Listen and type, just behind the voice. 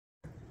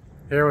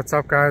Hey, what's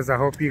up guys? I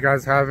hope you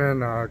guys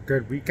having a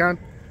good weekend.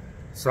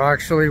 So I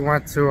actually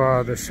went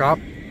to the shop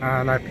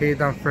and I paid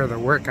them for the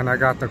work and I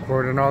got the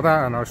quote and all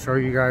that, and I'll show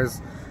you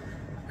guys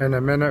in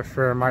a minute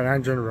for my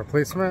engine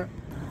replacement.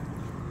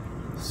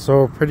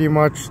 So pretty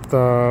much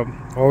the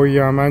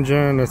OEM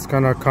engine, it's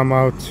gonna come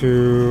out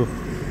to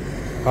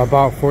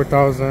about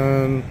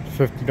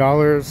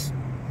 $4,050,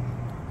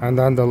 and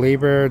then the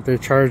labor, they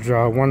charge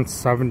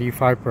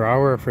 $175 per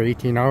hour for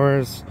 18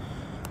 hours.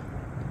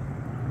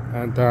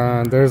 And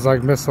then there's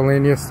like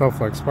miscellaneous stuff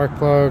like spark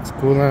plugs,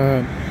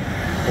 coolant,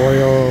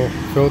 oil,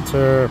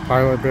 filter,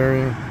 pilot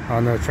bearing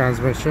on the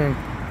transmission,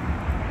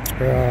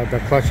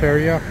 the clutch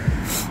area.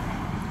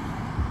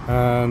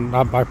 And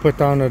I put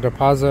down a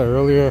deposit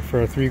earlier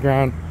for $3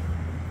 grand,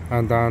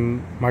 and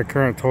then my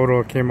current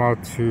total came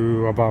out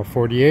to about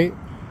 48.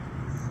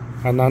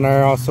 And then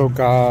I also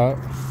got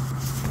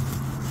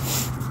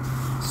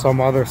some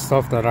other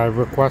stuff that I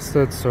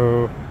requested.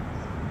 So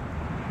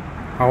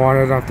I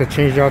wanted them to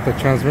change out the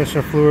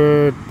transmission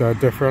fluid, the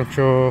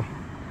differential,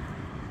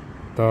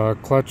 the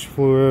clutch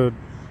fluid,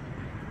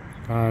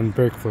 and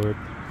brake fluid.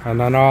 And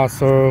then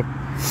also,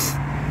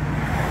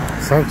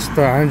 since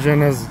the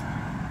engine is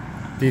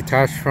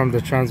detached from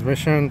the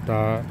transmission,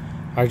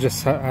 I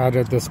just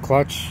added this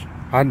clutch.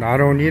 I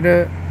don't need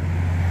it,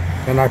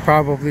 and I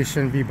probably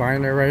shouldn't be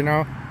buying it right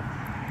now,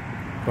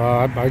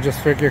 but I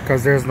just figured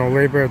because there's no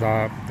labor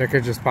that they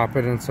could just pop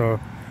it in. So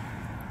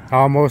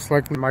I'll most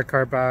likely my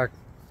car back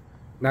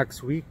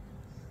next week,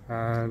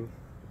 and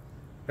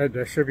it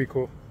should be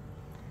cool.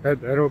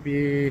 It'll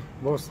be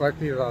most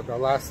likely the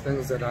last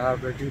things that I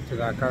ever do to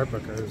that car,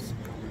 because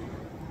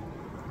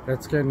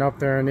it's getting up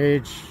there in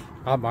age.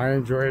 I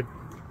enjoyed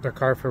the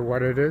car for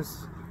what it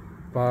is,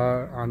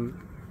 but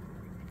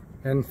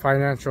in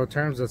financial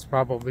terms, it's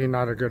probably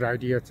not a good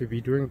idea to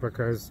be doing,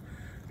 because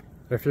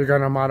if you're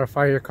gonna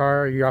modify your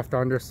car, you have to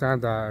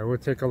understand that it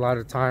would take a lot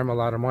of time, a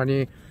lot of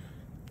money,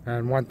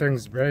 and when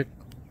things break,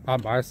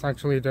 I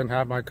essentially didn't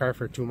have my car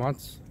for 2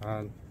 months,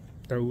 and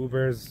the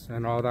Ubers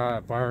and all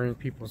that, borrowing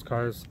people's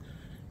cars,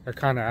 it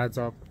kind of adds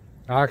up.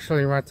 I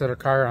actually rented a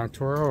car on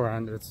Turo,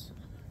 and it's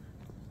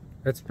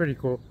pretty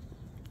cool.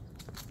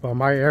 But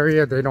my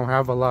area, they don't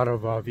have a lot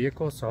of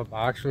vehicles, so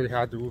I actually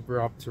had to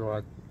Uber up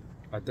to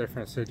a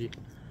different city.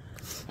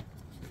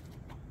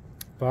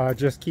 But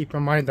just keep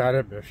in mind that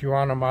if you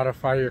want to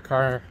modify your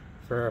car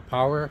for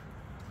power,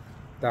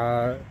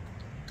 that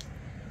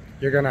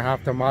you're gonna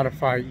have to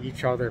modify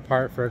each other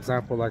part. For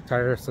example, like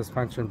tire,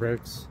 suspension,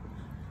 brakes,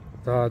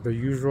 the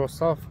usual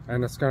stuff,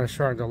 and it's gonna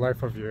shorten the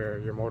life of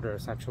your motor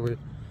essentially.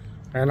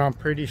 And I'm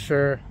pretty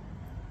sure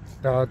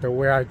the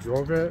way I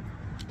drove it,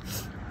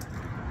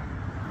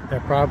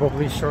 it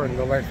probably shortened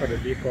the life of the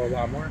vehicle a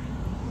lot more.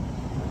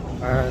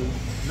 And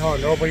no,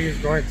 nobody's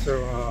going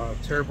to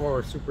turbo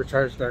or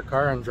supercharge their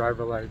car and drive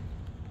it like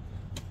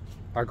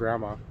a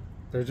grandma.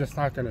 They're just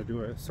not gonna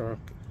do it. So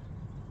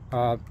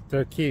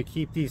to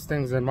keep these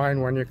things in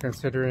mind when you're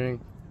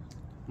considering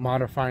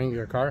modifying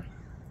your car.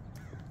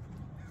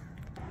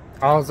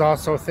 I was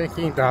also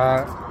thinking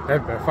that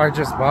if I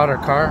just bought a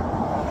car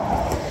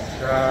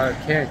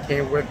that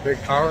came with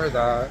big power,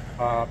 that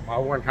I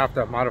wouldn't have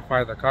to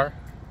modify the car.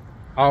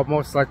 I'll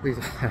most likely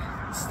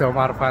still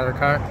modify the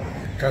car,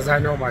 because I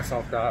know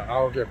myself that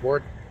I'll get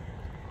bored.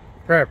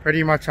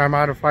 Pretty much I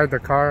modified the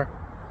car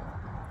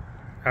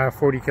at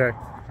 40K,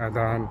 and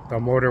then the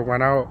motor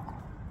went out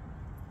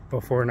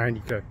before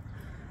 90K.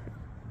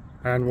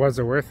 And was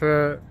it worth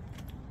it?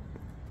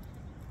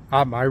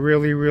 I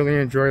really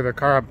enjoy the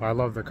car. I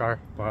love the car,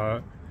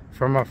 but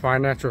from a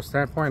financial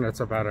standpoint, it's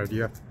a bad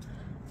idea.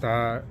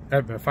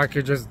 If I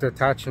could just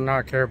detach and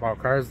not care about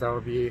cars, that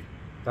would be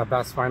the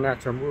best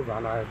financial move.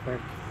 And I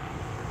think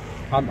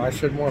I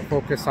should more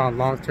focus on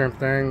long-term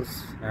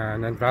things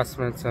and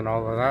investments and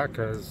all of that,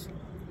 because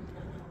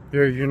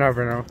you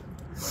never know.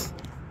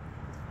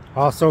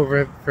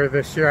 Also, for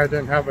this year, I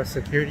didn't have a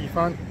security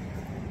fund.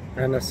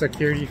 And the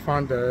security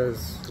fund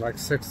is like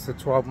 6 to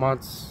 12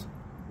 months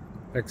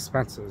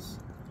expenses.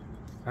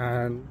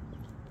 And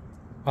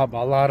a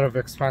lot of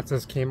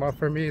expenses came up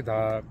for me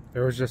that it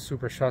was just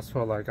super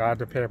stressful. Like I had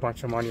to pay a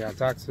bunch of money on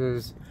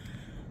taxes.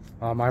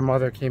 My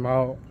mother came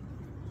out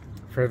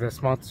for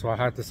this month, so I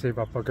had to save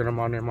up a good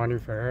amount of money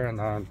for her. And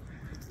then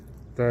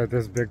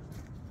this big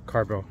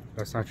car bill,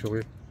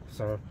 essentially.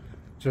 So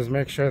just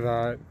make sure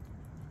that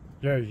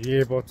you're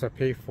able to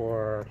pay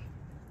for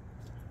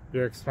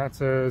your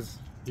expenses.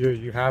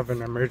 You have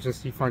an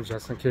emergency fund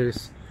just in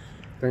case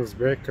things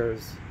break,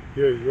 because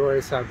you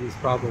always have these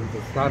problems.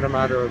 It's not a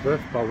matter of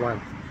if, but when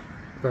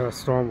the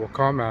storm will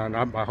come. And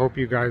I hope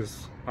you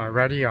guys are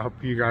ready. I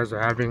hope you guys are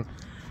having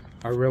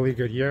a really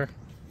good year.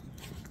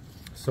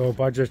 So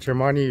budget your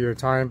money, your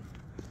time,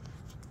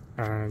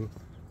 and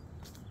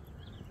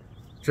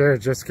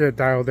just get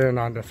dialed in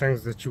on the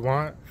things that you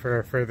want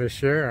for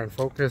this year, and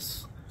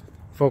focus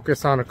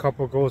on a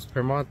couple goals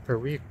per month, per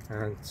week,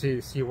 and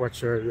see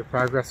what your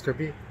progress could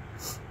be.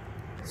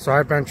 So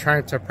I've been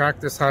trying to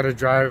practice how to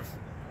drive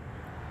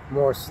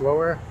more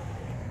slower,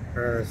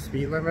 or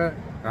speed limit,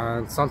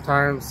 and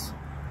sometimes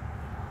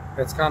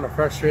it's kind of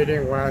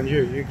frustrating when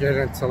you get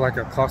into like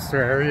a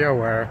cluster area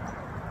where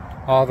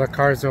all the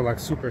cars are like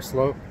super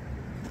slow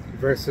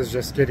versus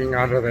just getting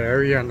out of the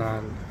area and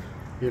then,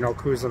 you know,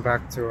 cruising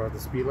back to the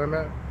speed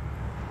limit.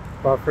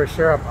 But for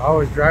sure, I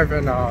was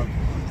driving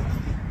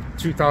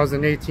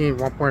 2018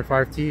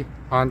 1.5T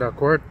Honda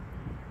Accord,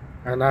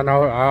 and then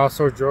I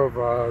also drove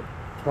a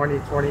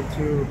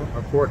 2022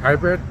 Accord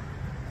Hybrid,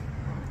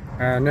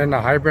 and in the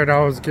Hybrid I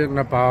was getting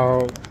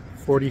about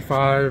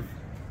 45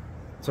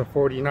 to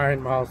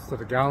 49 miles to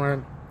the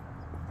gallon,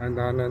 and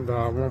then in the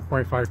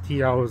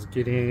 1.5T I was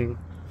getting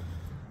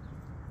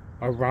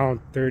around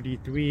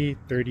 33,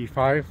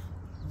 35.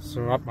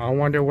 So I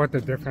wonder what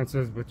the difference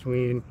is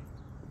between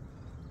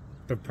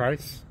the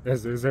price.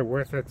 Is it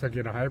worth it to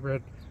get a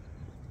hybrid?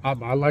 I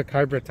like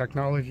hybrid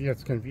technology,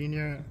 it's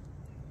convenient,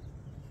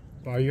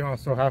 but you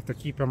also have to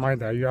keep in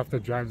mind that you have to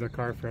drive the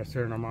car for a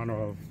certain amount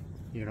of,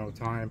 you know,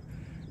 time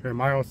or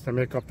miles to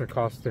make up the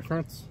cost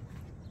difference.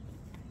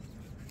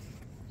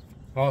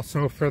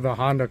 Also, for the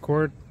Honda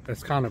Accord,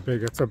 it's kind of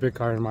big. It's a big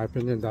car in my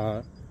opinion.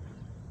 That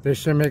they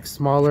should make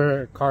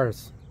smaller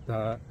cars.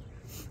 That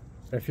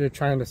if you're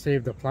trying to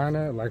save the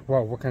planet, like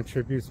what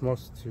contributes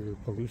most to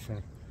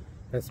pollution?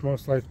 It's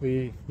most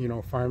likely, you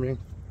know, farming,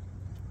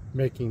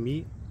 making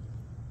meat,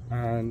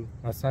 and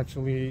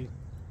essentially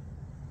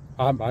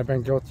I've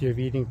been guilty of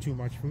eating too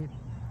much food.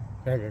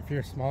 And if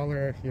you're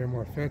smaller, you're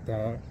more fit,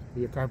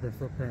 your carbon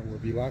footprint will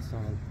be less.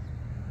 And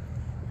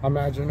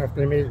imagine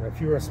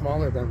if you were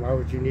smaller, then why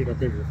would you need a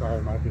bigger car,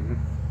 in my opinion?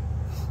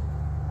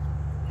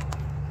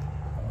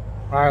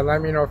 Alright,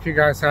 let me know if you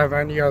guys have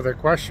any other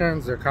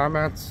questions or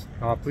comments.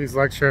 Please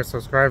like, share,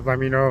 subscribe. Let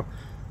me know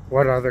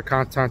what other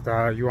content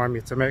you want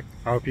me to make.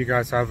 I hope you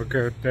guys have a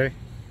good day,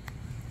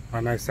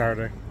 a nice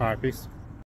Saturday. Alright, peace.